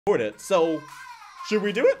it. So, should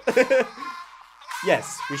we do it?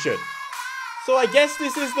 Yes, we should. So I guess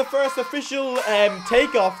this is the first official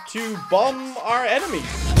takeoff to bomb our enemies.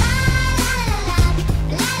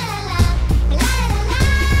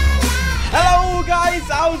 Hello guys,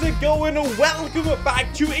 how's it going? Welcome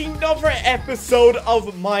back to another episode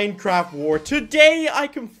of Minecraft War. Today I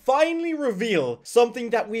can finally reveal something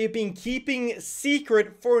that we have been keeping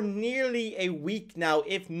secret for nearly a week now,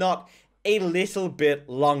 if not a little bit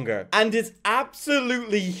longer. And it's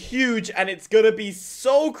absolutely huge, and it's gonna be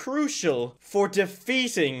so crucial for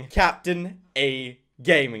defeating Captain A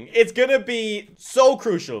Gaming. It's gonna be so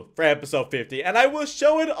crucial for episode 50, and I will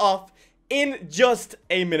show it off in just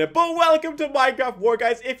a minute. But welcome to Minecraft War,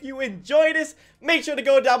 guys. If you enjoy this, make sure to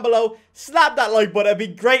go down below, slap that like button. It'd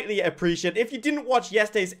be greatly appreciated. If you didn't watch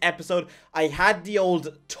yesterday's episode, I had the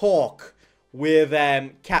old talk with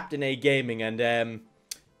Captain A Gaming, and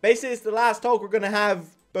basically, it's the last talk we're going to have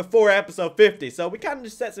before episode 50. So we kind of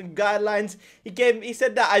just set some guidelines. He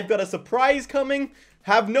said that I've got a surprise coming.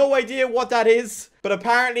 Have no idea what that is. But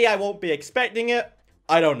apparently I won't be expecting it.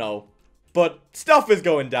 I don't know. But stuff is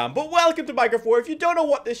going down. But welcome to Minecraft War. If you don't know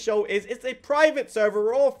what this show is, it's a private server.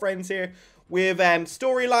 We're all friends here with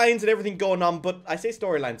storylines and everything going on. But I say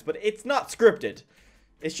storylines, but it's not scripted.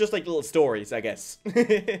 It's just like little stories, I guess.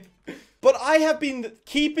 But I have been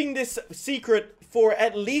keeping this secret for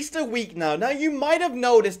at least a week now. Now, you might have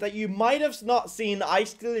noticed that you might have not seen I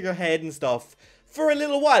Steal Your Head and stuff for a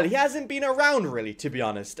little while. He hasn't been around, really, to be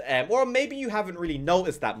honest. Or maybe you haven't really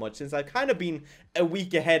noticed that much, since I've kind of been a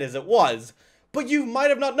week ahead as it was. But you might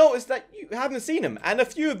have not noticed that you haven't seen him. And a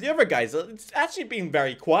few of the other guys, it's actually been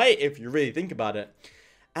very quiet if you really think about it.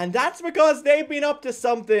 And that's because they've been up to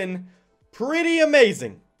something pretty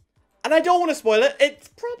amazing. And I don't want to spoil it. It's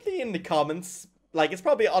probably in the comments. Like, it's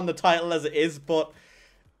probably on the title as it is, but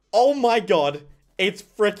oh my god, it's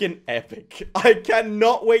freaking epic. I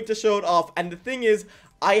cannot wait to show it off. And the thing is,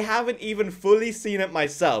 I haven't even fully seen it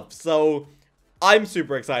myself, so I'm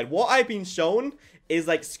super excited. What I've been shown is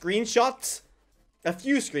like screenshots, a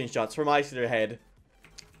few screenshots from I Steal Your Head,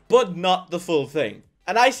 but not the full thing.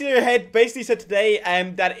 And I Steal Your Head basically said today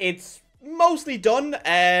that it's mostly done.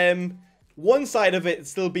 One side of it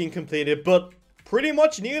is still being completed, but pretty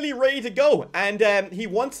much nearly ready to go. And he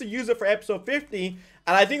wants to use it for episode 50,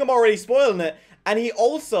 and I think I'm already spoiling it. And he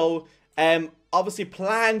also obviously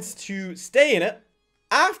plans to stay in it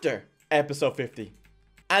after episode 50.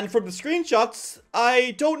 And from the screenshots,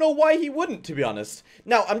 I don't know why he wouldn't, to be honest.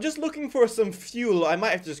 Now, I'm just looking for some fuel. I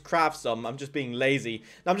might have to just craft some. I'm just being lazy.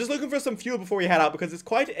 Now, I'm just looking for some fuel before we head out, because it's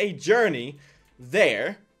quite a journey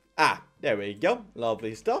there. Ah, there we go.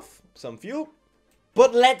 Lovely stuff. Some fuel.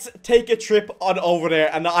 But let's take a trip on over there,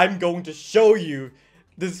 and I'm going to show you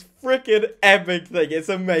this freaking epic thing. It's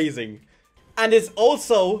amazing. And it's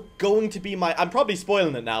also going to be my... I'm probably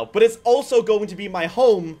spoiling it now, but it's also going to be my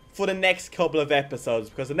home for the next couple of episodes.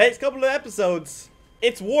 Because the next couple of episodes,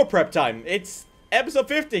 it's war prep time. It's episode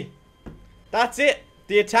 50. That's it.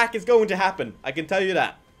 The attack is going to happen. I can tell you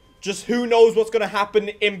that. Just who knows what's going to happen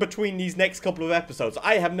in between these next couple of episodes.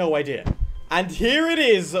 I have no idea. And here it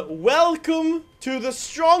is. Welcome to the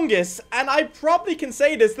strongest, and I probably can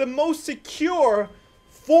say this, the most secure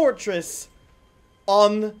fortress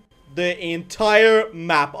on the entire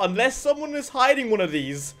map. Unless someone is hiding one of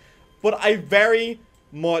these, but I very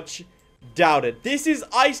much doubt it. This is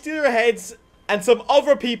I Steal Your Heads and some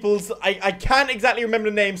other people's. I can't exactly remember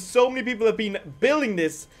the names. So many people have been building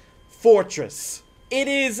this fortress. It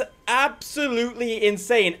is absolutely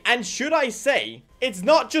insane. And should I say, it's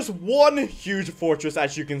not just one huge fortress,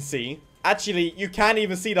 as you can see. Actually, you can't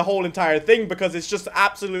even see the whole entire thing because it's just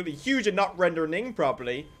absolutely huge and not rendering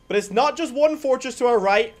properly. But it's not just one fortress to our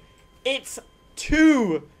right. It's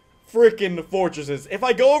two freaking fortresses. If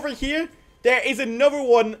I go over here, there is another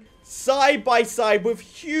one side by side with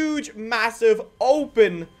huge, massive,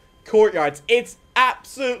 open courtyards. It's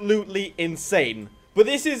absolutely insane. But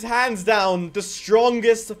this is hands down the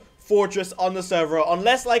strongest fortress on the server,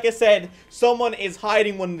 unless, like I said, someone is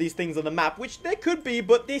hiding one of these things on the map, which there could be,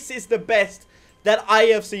 but this is the best that I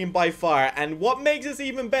have seen by far. And what makes this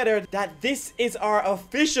even better, that this is our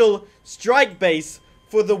official strike base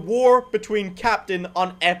for the war between Captain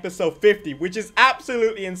on episode 50, which is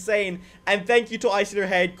absolutely insane. And thank you to I Steal Your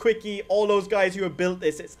Head, Quickie, all those guys who have built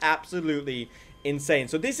this. It's absolutely insane.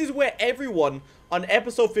 So this is where everyone on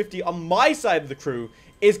episode 50 on my side of the crew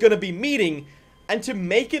is going to be meeting. And to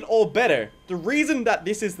make it all better, the reason that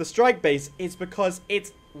this is the strike base is because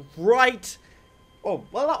it's right, oh,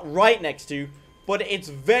 well, not right next to, but it's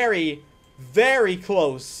very, very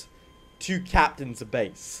close to Captain's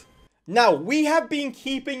base. Now, we have been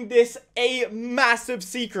keeping this a massive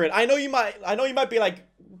secret. I know you might be like,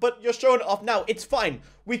 but you're showing it off now. It's fine.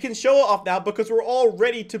 We can show it off now because we're all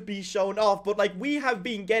ready to be shown off. But like, we have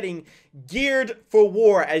been getting geared for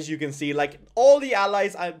war, as you can see. Like, all the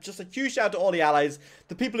allies, just a huge shout out to all the allies,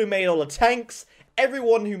 the people who made all the tanks,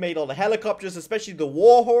 everyone who made all the helicopters, especially the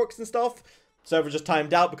Warhawks and stuff. Server just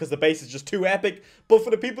timed out because the base is just too epic. But for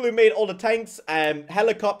the people who made all the tanks,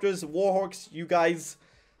 helicopters, Warhawks, you guys,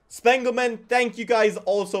 Spenglemen, thank you guys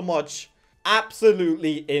all so much.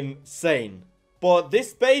 Absolutely insane. But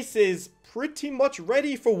this base is pretty much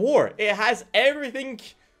ready for war. It has everything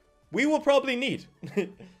we will probably need.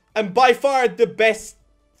 And by far the best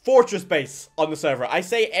fortress base on the server. I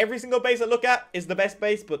say every single base I look at is the best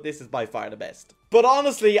base, but this is by far the best. But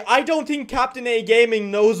honestly, I don't think Captain A Gaming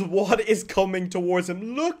knows what is coming towards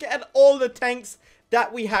him. Look at all the tanks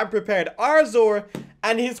that we have prepared. Arzor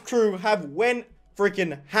and his crew have went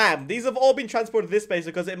freaking ham. These have all been transported to this base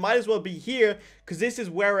because it might as well be here, because this is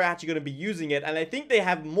where we're actually going to be using it. And I think they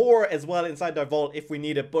have more as well inside their vault if we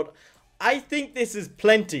need it. But I think this is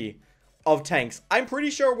plenty of tanks. I'm pretty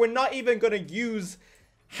sure we're not even going to use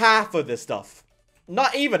half of this stuff.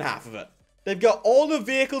 Not even half of it. They've got all the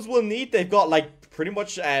vehicles we'll need. They've got like pretty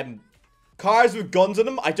much cars with guns in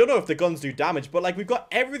them. I don't know if the guns do damage, but like we've got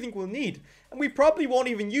everything we'll need. And we probably won't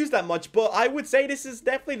even use that much. But I would say this is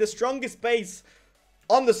definitely the strongest base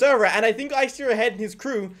on the server. And I think Iceahead and his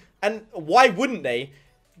crew, and why wouldn't they?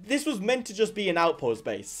 This was meant to just be an outpost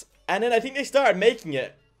base. And then I think they started making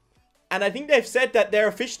it. And I think they've said that they're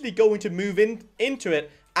officially going to move into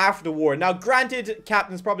it after the war. Now, granted,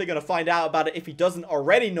 Captain's probably going to find out about it if he doesn't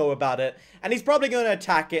already know about it. And he's probably going to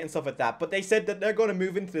attack it and stuff like that. But they said that they're going to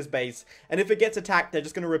move into this base. And if it gets attacked, they're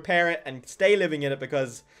just going to repair it and stay living in it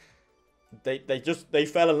because they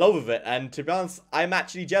fell in love with it. And to be honest, I'm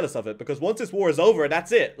actually jealous of it. Because once this war is over,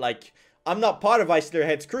 that's it. Like, I'm not part of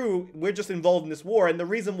Iceahead's crew. We're just involved in this war. And the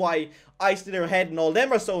reason why Iceahead and all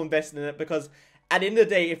them are so invested in it, because at the end of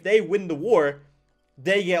the day, if they win the war,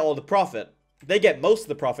 they get all the profit. They get most of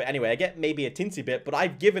the profit anyway. I get maybe a tinsy bit, but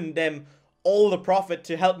I've given them all the profit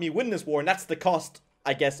to help me win this war. And that's the cost,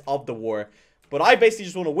 I guess, of the war. But I basically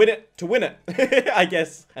just want to win it, I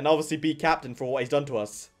guess. And obviously be captain for what he's done to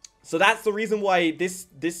us. So that's the reason why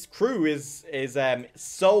this crew is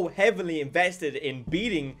so heavily invested in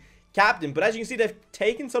beating Captain. But as you can see, they've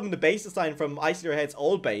taken some of the base design from Iceahead's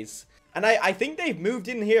old base. And I think they've moved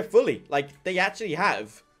in here fully. Like, they actually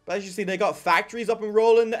have. But as you see, they got factories up and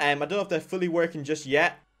rolling. I don't know if they're fully working just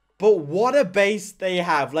yet. But what a base they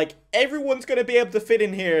have. Like, everyone's going to be able to fit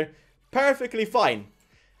in here perfectly fine.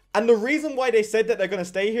 And the reason why they said that they're going to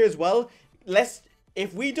stay here as well,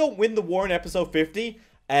 if we don't win the war in episode 50,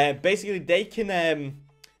 basically they can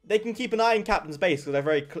keep an eye on Captain's base because they're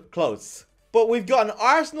very close. But we've got an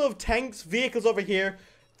arsenal of tanks, vehicles over here.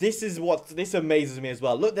 This amazes me as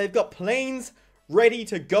well. Look, they've got planes ready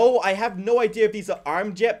to go. I have no idea if these are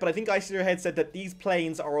armed yet, but I think Iceahead said that these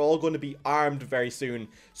planes are all going to be armed very soon.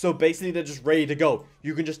 So basically, they're just ready to go.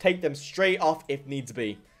 You can just take them straight off if needs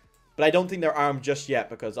be. But I don't think they're armed just yet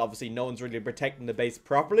because obviously no one's really protecting the base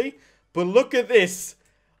properly. But look at this.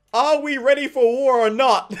 Are we ready for war or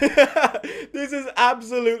not? This is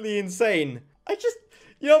absolutely insane.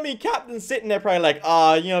 You know what I mean? Captain's sitting there probably like,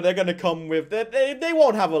 you know, they're going to come with... They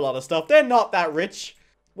won't have a lot of stuff. They're not that rich.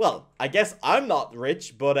 Well, I guess I'm not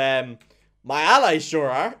rich, but my allies sure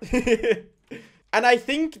are. And I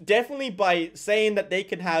think definitely by saying that they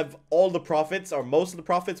can have all the profits or most of the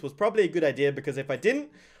profits was probably a good idea, because if I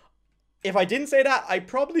didn't say that, I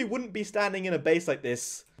probably wouldn't be standing in a base like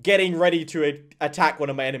this getting ready to attack one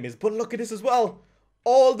of my enemies. But look at this as well.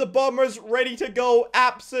 All the bombers ready to go.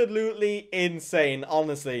 Absolutely insane,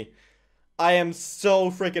 honestly. I am so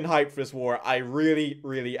freaking hyped for this war. I really,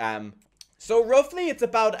 really am. So roughly it's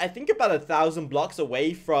about, I think about 1,000 blocks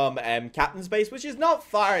away from Captain's base, which is not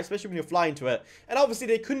far, especially when you're flying to it. And obviously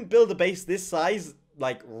they couldn't build a base this size,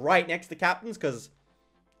 like right next to Captain's, because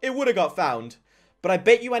it would have got found. But I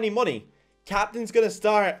bet you any money, Captain's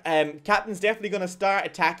definitely going to start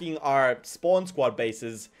attacking our spawn squad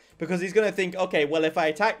bases, because he's going to think, okay, well, if I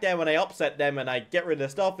attack them and I upset them and I get rid of the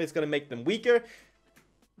stuff, it's going to make them weaker.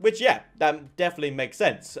 Which, yeah, that definitely makes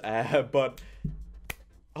sense. But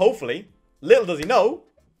hopefully, little does he know,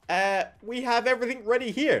 we have everything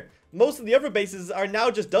ready here. Most of the other bases are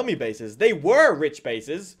now just dummy bases. They were rich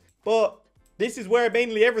bases, but this is where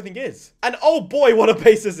mainly everything is. And oh boy, what a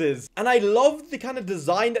base this is. And I love the kind of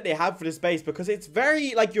design that they have for this base, because it's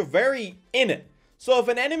very, like, you're very in it. So if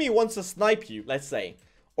an enemy wants to snipe you, let's say,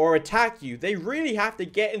 or attack you, they really have to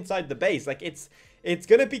get inside the base. Like, it's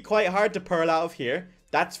gonna be quite hard to pearl out of here.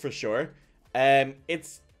 That's for sure.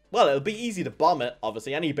 It's well, it'll be easy to bomb it.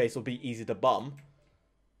 Obviously, any base will be easy to bomb.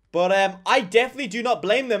 But I definitely do not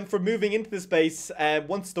blame them for moving into this base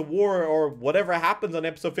once the war or whatever happens on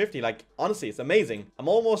episode 50. Like, honestly, it's amazing. I'm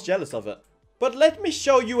almost jealous of it. But let me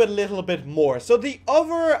show you a little bit more. So the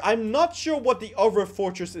other, I'm not sure what the other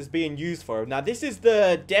fortress is being used for. Now, this is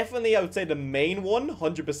definitely, I would say, the main one,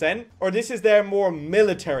 100%. Or this is their more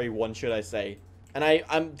military one, should I say.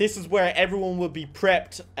 And this is where everyone will be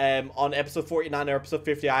prepped on episode 49 or episode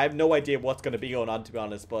 50. I have no idea what's going to be going on, to be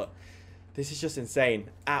honest. But this is just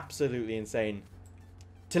insane. Absolutely insane.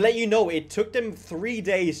 To let you know, it took them 3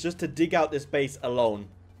 days just to dig out this base alone.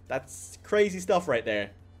 That's crazy stuff right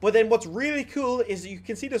there. But then what's really cool is you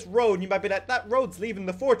can see this road, and you might be like, that road's leaving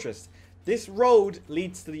the fortress. This road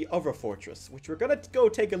leads to the other fortress, which we're going to go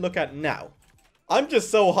take a look at now. I'm just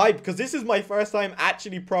so hyped because this is my first time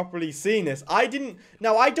actually properly seeing this.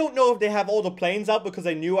 Now, I don't know if they have all the planes out because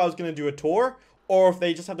I knew I was going to do a tour, or if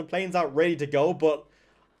they just have the planes out ready to go, but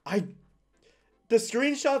the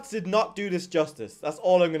screenshots did not do this justice. That's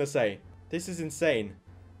all I'm going to say. This is insane.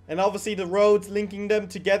 And obviously the roads linking them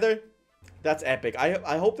together, that's epic.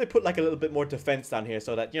 I hope they put like a little bit more defense down here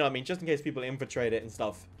so that, you know what I mean, just in case people infiltrate it and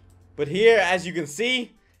stuff. But here, as you can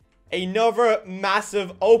see, another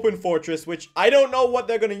massive open fortress, which I don't know what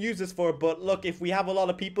they're going to use this for. But look, if we have a lot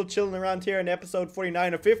of people chilling around here in episode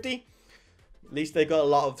 49 or 50, at least they got a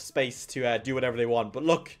lot of space to do whatever they want. But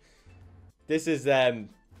look, this is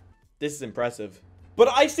impressive. But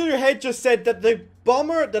I Steal Your Head just said that the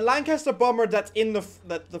Lancaster bomber that's in the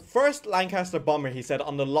first Lancaster bomber, he said,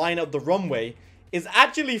 on the line of the runway, is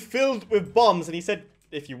actually filled with bombs. And he said,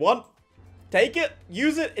 if you want, take it,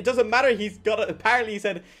 use it. It doesn't matter. He's got it. Apparently, he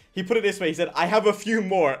said, he put it this way. He said, I have a few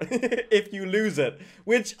more if you lose it,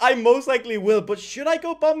 which I most likely will. But should I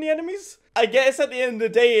go bomb the enemies? I guess at the end of the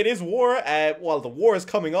day, it is war. Well, the war is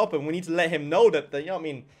coming up, and we need to let him know that, you know what I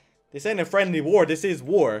mean, this ain't a friendly war. This is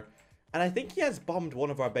war. And I think he has bombed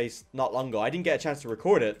one of our base not long ago. I didn't get a chance to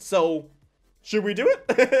record it. So, should we do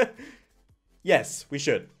it? Yes, we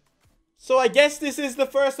should. So I guess this is the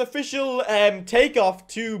first official takeoff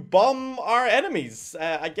to bomb our enemies.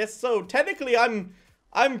 I guess so. Technically,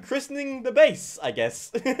 I'm christening the base, I guess.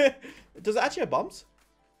 Does it actually have bombs?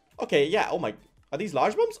 Okay, yeah. Oh my. Are these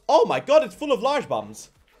large bombs? Oh my god, it's full of large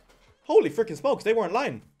bombs. Holy freaking smokes, they weren't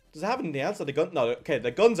lying. Does it have anything else? No, okay,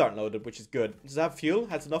 the guns aren't loaded, which is good. Does it have fuel?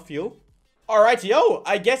 Has enough fuel? Alrighty, yo,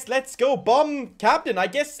 I guess let's go bomb Captain. I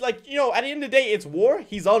guess, like, you know, at the end of the day, it's war.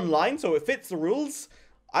 He's online, so it fits the rules.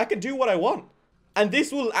 I can do what I want. And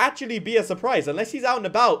this will actually be a surprise, unless he's out and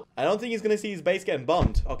about. I don't think he's going to see his base getting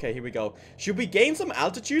bombed. Okay, here we go. Should we gain some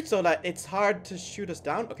altitude so that it's hard to shoot us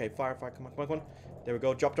down? Okay, fire, come on. There we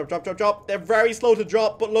go. Drop. They're very slow to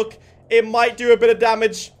drop, but look, it might do a bit of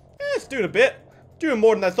damage. It's doing a bit. Doing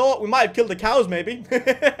more than I thought. We might have killed the cows, maybe.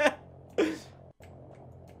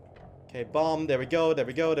 Okay, bomb. There we go.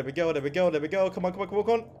 Come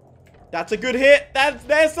on. That's a good hit.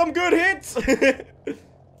 There's some good hits.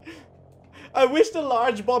 I wish the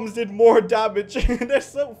large bombs did more damage.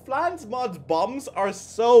 Flans Mod's bombs are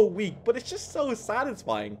so weak, but it's just so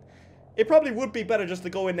satisfying. It probably would be better just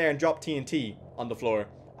to go in there and drop TNT on the floor.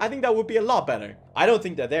 I think that would be a lot better. I don't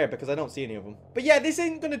think they're there because I don't see any of them. But yeah, this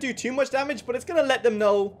ain't going to do too much damage, but it's going to let them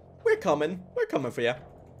know we're coming. We're coming for you.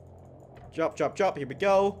 Drop. Here we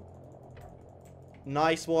go.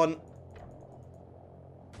 Nice one.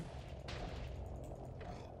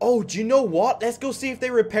 Oh, do you know what? Let's go see if they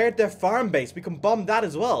repaired their farm base. We can bomb that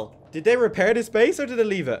as well. Did they repair this base or did they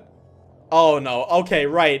leave it? Oh, no. Okay,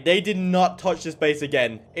 right. They did not touch this base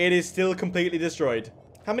again. It is still completely destroyed.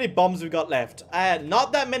 How many bombs have we got left?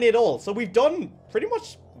 Not that many at all. So we've done pretty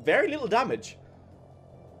much very little damage.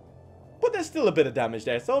 But there's still a bit of damage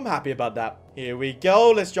there, so I'm happy about that. Here we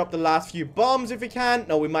go. Let's drop the last few bombs if we can.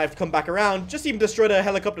 No, we might have to come back around. Just even destroy the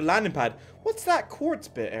helicopter landing pad. What's that quartz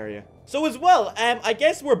bit area? So as well, I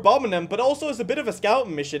guess we're bombing them, but also it's a bit of a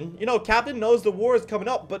scouting mission. You know, Captain knows the war is coming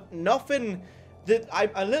up, but nothing that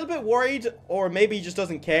I'm a little bit worried, or maybe he just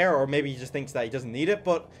doesn't care, or maybe he just thinks that he doesn't need it,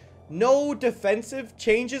 but no defensive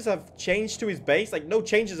changes have changed to his base. Like, no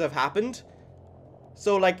changes have happened.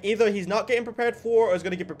 So, like, either he's not getting prepared for or is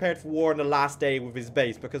going to get prepared for war on the last day with his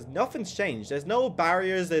base. Because nothing's changed. There's no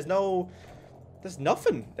barriers. There's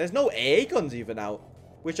nothing. There's no AA guns even out.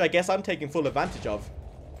 Which I guess I'm taking full advantage of.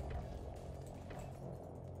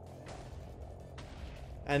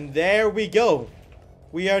 And there we go.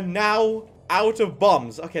 We are now out of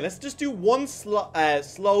bombs. Okay, let's just do one slow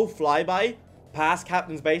flyby past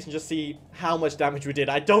Captain's base and just see how much damage we did.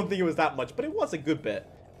 I don't think it was that much, but it was a good bit.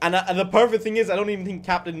 And the perfect thing is, I don't even think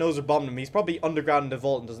Captain knows we're bombing him. He's probably underground in the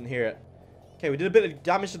vault and doesn't hear it. Okay, we did a bit of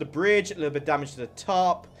damage to the bridge, a little bit of damage to the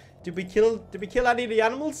top. Did we kill any of the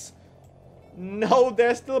animals? No,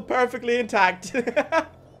 they're still perfectly intact.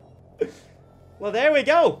 Well, there we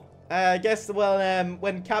go. I guess, well,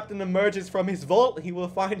 when Captain emerges from his vault, he will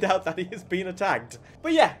find out that he is being attacked.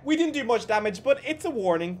 But yeah, we didn't do much damage, but it's a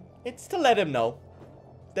warning. It's to let him know.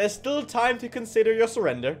 There's still time to consider your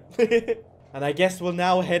surrender. And I guess we'll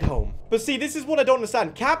now head home. But see, this is what I don't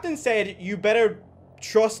understand. Captain said you better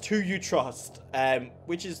trust who you trust.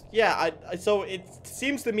 Which is, yeah, so it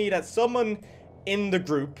seems to me that someone in the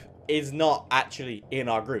group is not actually in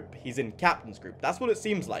our group. He's in Captain's group. That's what it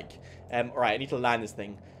seems like. Alright, I need to land this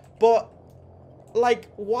thing. But, like,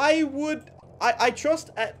 why would... I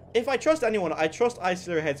trust... if I trust anyone, I trust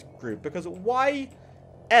Icelanderhead's group. Because why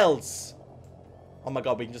else... Oh my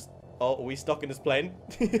god, we can just... Oh, are we stuck in this plane?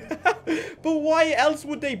 But why else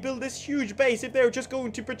would they build this huge base if they were just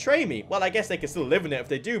going to betray me? Well, I guess they can still live in it if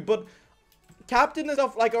they do. But Captain and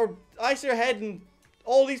stuff, like, or Icelanderhead and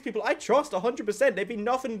all these people, I trust 100%. They'd be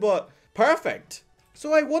nothing but perfect.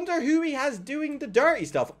 So I wonder who he has doing the dirty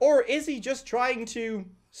stuff. Or is he just trying to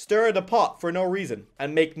stir the pot for no reason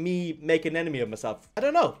and make me make an enemy of myself? I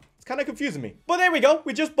don't know. It's kind of confusing me. But there we go.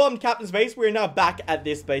 We just bombed Captain's base. We're now back at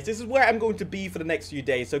this base. This is where I'm going to be for the next few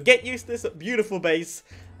days. So get used to this beautiful base.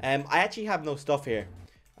 I actually have no stuff here.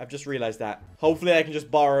 I've just realized that. Hopefully I can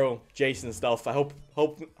just borrow Jason's stuff. I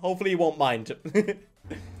hopefully he won't mind.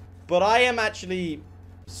 But I am actually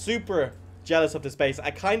super jealous of this base.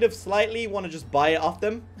 I kind of slightly want to just buy it off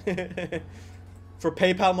them. For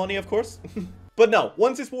PayPal money, of course. But no,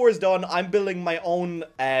 once this war is done, I'm building my own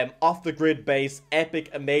off-the-grid base, epic,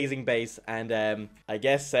 amazing base, and I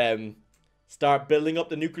guess start building up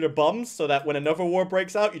the nuclear bombs so that when another war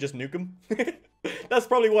breaks out, you just nuke them. That's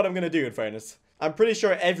probably what I'm going to do, in fairness. I'm pretty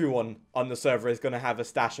sure everyone on the server is going to have a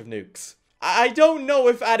stash of nukes. I don't know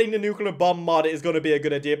if adding the nuclear bomb mod is going to be a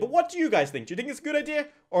good idea, but what do you guys think? Do you think it's a good idea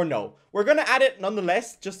or no? We're going to add it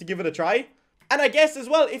nonetheless, just to give it a try. And I guess as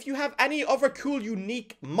well, if you have any other cool,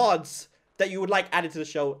 unique mods that you would like added to the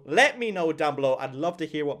show, let me know down below. I'd love to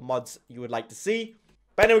hear what mods you would like to see.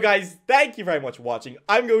 But anyway, guys, thank you very much for watching.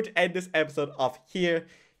 I'm going to end this episode off here.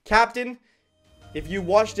 Captain, if you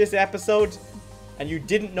watched this episode and you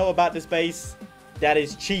didn't know about this base, that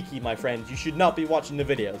is cheeky, my friend. You should not be watching the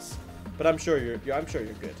videos. But I'm sure you're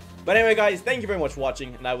good. But anyway, guys, thank you very much for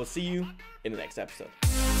watching, and I will see you in the next episode.